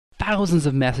thousands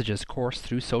of messages course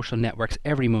through social networks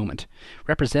every moment,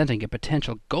 representing a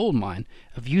potential goldmine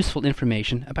of useful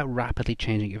information about rapidly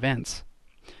changing events.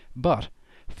 But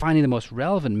finding the most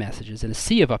relevant messages in a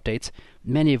sea of updates,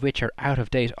 many of which are out of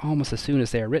date almost as soon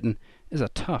as they are written, is a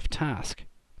tough task.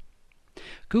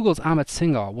 Google's Amit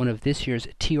Singhal, one of this year's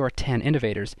TR10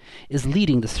 innovators, is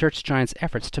leading the search giant's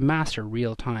efforts to master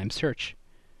real-time search.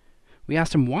 We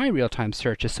asked him why real-time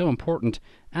search is so important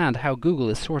and how Google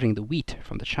is sorting the wheat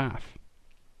from the chaff.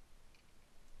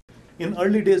 In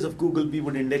early days of Google, we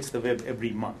would index the web every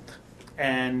month,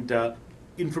 and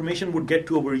information would get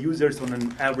to our users on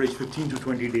an average 15 to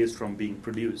 20 days from being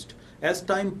produced. As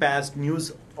time passed,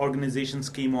 news organizations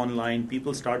came online,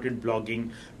 people started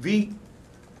blogging. We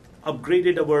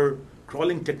upgraded our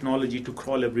crawling technology to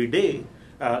crawl every day,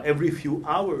 every few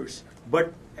hours.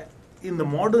 But in the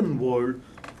modern world,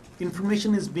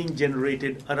 information is being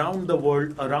generated around the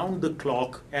world, around the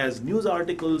clock, as news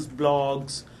articles,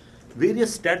 blogs,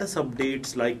 various status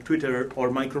updates like Twitter or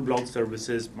microblog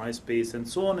services, MySpace, and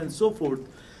so on and so forth.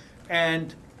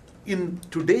 And in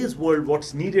today's world,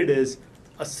 what's needed is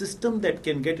a system that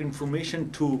can get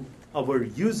information to our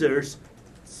users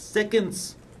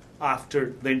seconds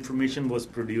after the information was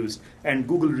produced. And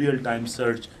Google Real-Time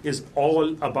Search is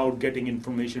all about getting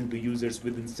information to users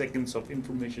within seconds of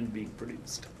information being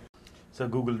produced. So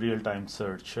Google Real-Time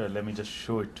Search, let me just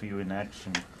show it to you in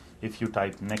action. If you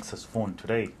type Nexus phone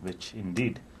today, which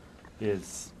indeed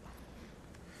is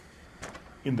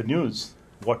in the news,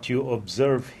 what you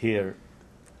observe here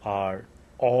are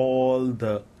all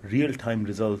the real-time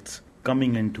results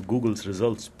coming into Google's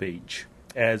results page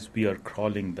as we are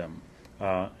crawling them.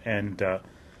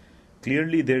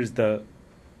 Clearly there's the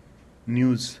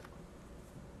news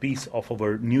piece of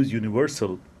our news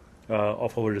universal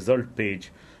of our result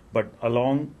page, but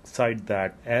alongside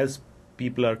that, as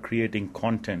people are creating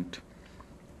content,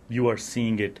 you are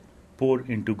seeing it pour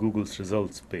into Google's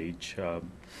results page.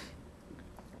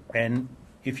 And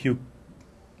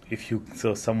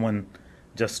so someone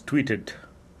just tweeted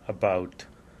about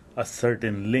a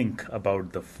certain link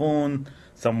about the phone,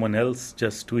 someone else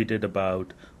just tweeted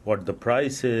about what the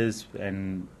price is,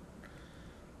 and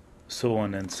so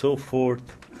on and so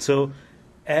forth. So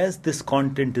as this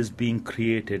content is being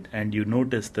created, and you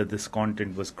notice that this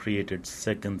content was created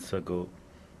seconds ago,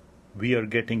 we are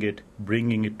getting it,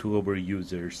 bringing it to our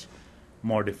users,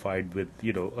 modified with,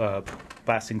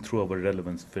 passing through our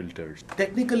relevance filters.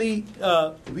 Technically,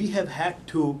 we have had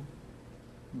to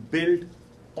build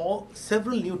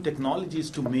several new technologies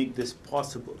to make this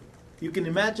possible. You can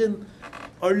imagine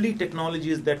early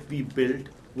technologies that we built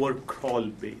were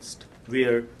crawl-based,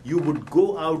 where you would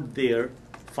go out there,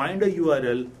 find a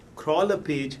URL, crawl a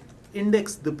page,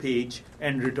 index the page,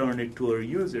 and return it to our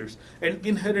users. And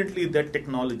inherently, that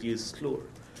technology is slower.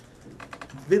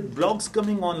 With blogs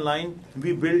coming online,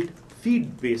 we built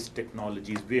feed-based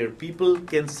technologies where people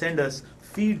can send us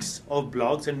feeds of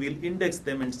blogs, and we'll index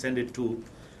them and send it to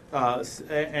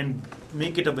and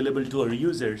make it available to our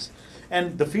users.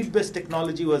 And the feed-based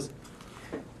technology was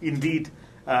indeed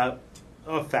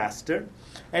faster.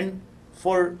 And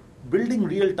for building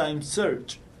real-time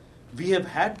search, we have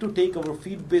had to take our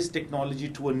feed-based technology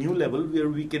to a new level where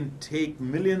we can take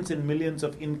millions and millions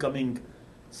of incoming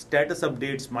status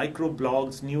updates,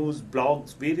 microblogs, news,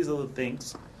 blogs, various other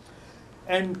things,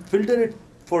 and filter it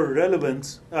for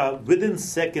relevance within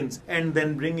seconds, and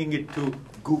then bringing it to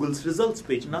Google's results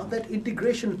page. Now that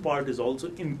integration part is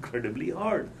also incredibly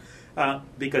hard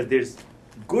because there's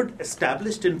good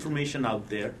established information out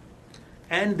there,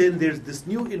 and then there's this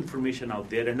new information out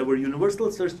there, and our universal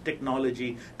search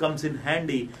technology comes in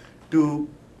handy to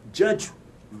judge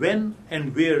when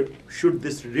and where should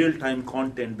this real-time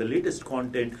content, the latest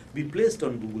content, be placed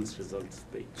on Google's results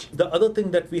page. The other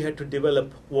thing that we had to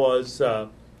develop was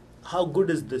how good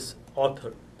is this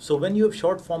author? So when you have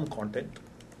short-form content,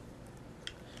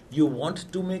 you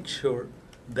want to make sure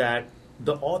that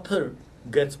the author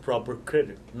gets proper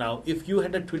credit. Now, if you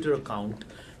had a Twitter account,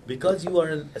 because you are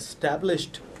an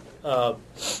established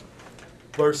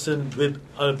person with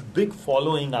a big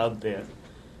following out there,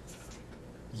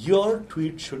 your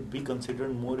tweet should be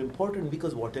considered more important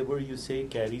because whatever you say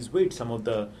carries weight. Some of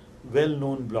the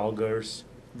well-known bloggers,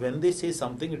 when they say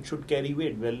something, it should carry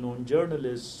weight. Well-known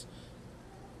journalists,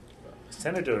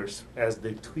 senators, as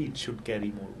they tweet, should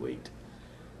carry more weight.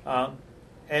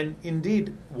 And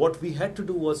indeed, what we had to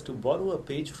do was to borrow a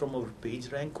page from our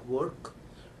PageRank work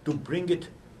to bring it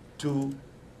to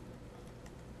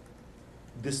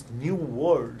this new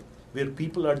world where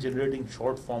people are generating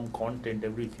short-form content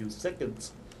every few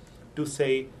seconds, to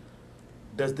say,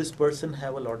 Does this person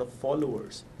have a lot of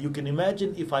followers? You can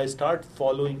imagine if I start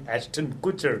following Ashton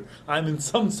Kutcher, I'm in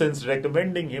some sense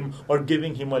recommending him or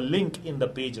giving him a link in the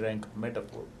PageRank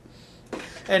metaphor.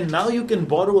 And now you can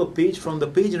borrow a page from the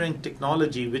PageRank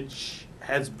technology, which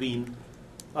has been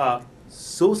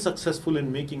so successful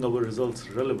in making our results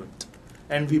relevant.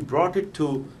 And we brought it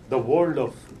to the world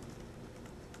of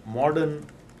modern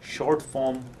short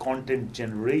form content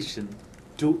generation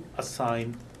to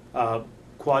assign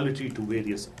quality to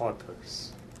various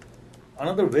authors.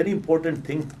 Another very important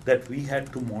thing that we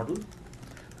had to model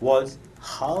was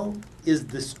how is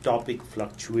this topic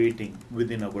fluctuating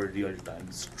within our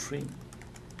real-time stream.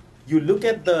 You look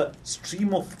at the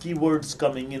stream of keywords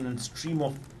coming in and stream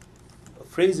of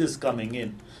phrases coming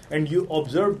in, and you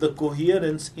observe the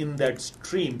coherence in that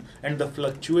stream and the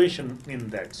fluctuation in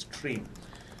that stream.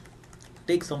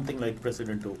 Take something like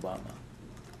President Obama.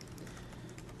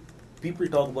 People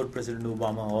talk about President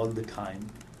Obama all the time,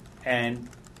 and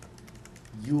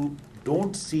you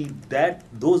don't see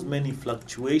those many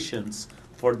fluctuations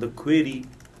for the query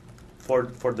for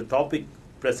the topic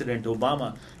President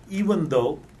Obama, even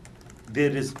though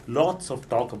there is lots of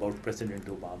talk about President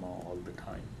Obama all the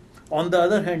time. On the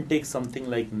other hand, take something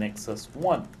like Nexus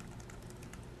 1.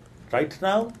 Right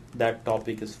now, that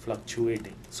topic is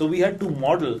fluctuating. So we had to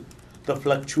model the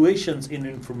fluctuations in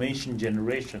information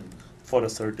generation for a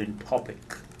certain topic.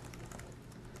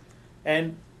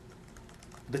 And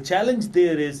the challenge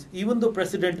there is, even though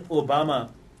President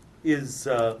Obama is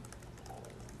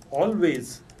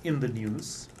always in the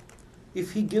news,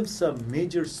 if he gives a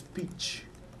major speech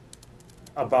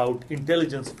about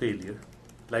intelligence failure,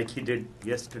 like he did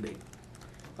yesterday,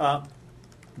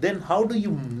 then how do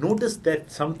you notice that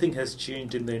something has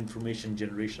changed in the information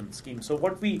generation scheme? So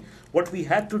what we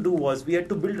had to do was we had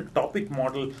to build a topic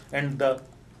model and the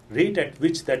rate at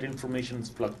which that information is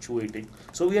fluctuating.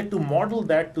 So we had to model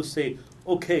that to say,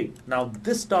 okay, now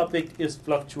this topic is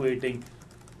fluctuating.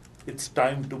 It's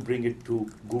time to bring it to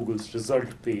Google's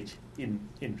result page in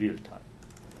real time.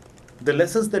 The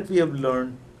lessons that we have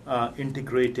learned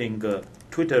integrating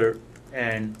Twitter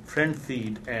and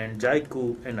FriendFeed and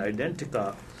Jaiku and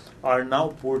Identica are now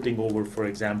porting over, for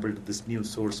example, to this new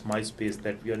source MySpace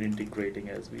that we are integrating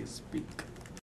as we speak.